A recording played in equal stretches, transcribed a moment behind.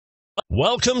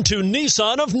Welcome to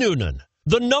Nissan of Newnan,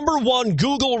 the #1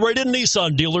 Google-rated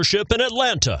Nissan dealership in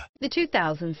Atlanta. The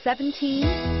 2017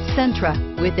 Sentra.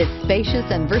 With its spacious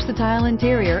and versatile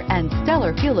interior and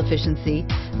stellar fuel efficiency,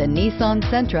 the Nissan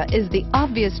Sentra is the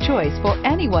obvious choice for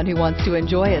anyone who wants to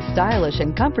enjoy a stylish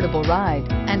and comfortable ride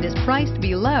and is priced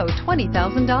below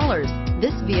 $20,000.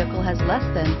 This vehicle has less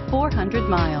than 400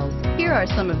 miles. Here are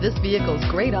some of this vehicle's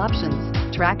great options: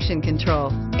 traction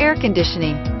control, air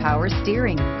conditioning, power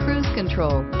steering, cruise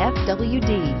control,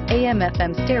 FWD,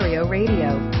 AM/FM stereo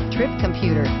radio, trip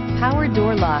computer, power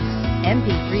door locks,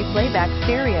 MP3 playback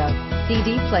stereo,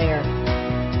 CD player.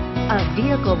 A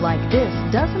vehicle like this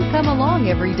doesn't come along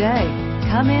every day.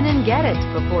 Come in and get it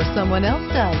before someone else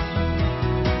does.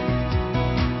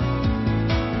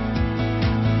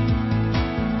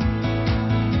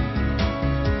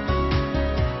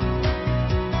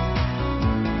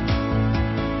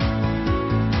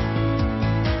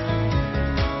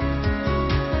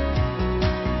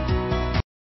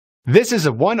 This is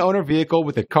a one-owner vehicle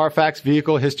with a Carfax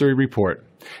Vehicle History Report.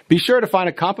 Be sure to find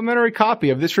a complimentary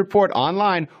copy of this report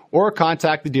online or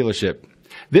contact the dealership.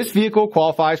 This vehicle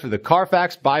qualifies for the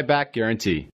Carfax Buyback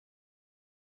Guarantee.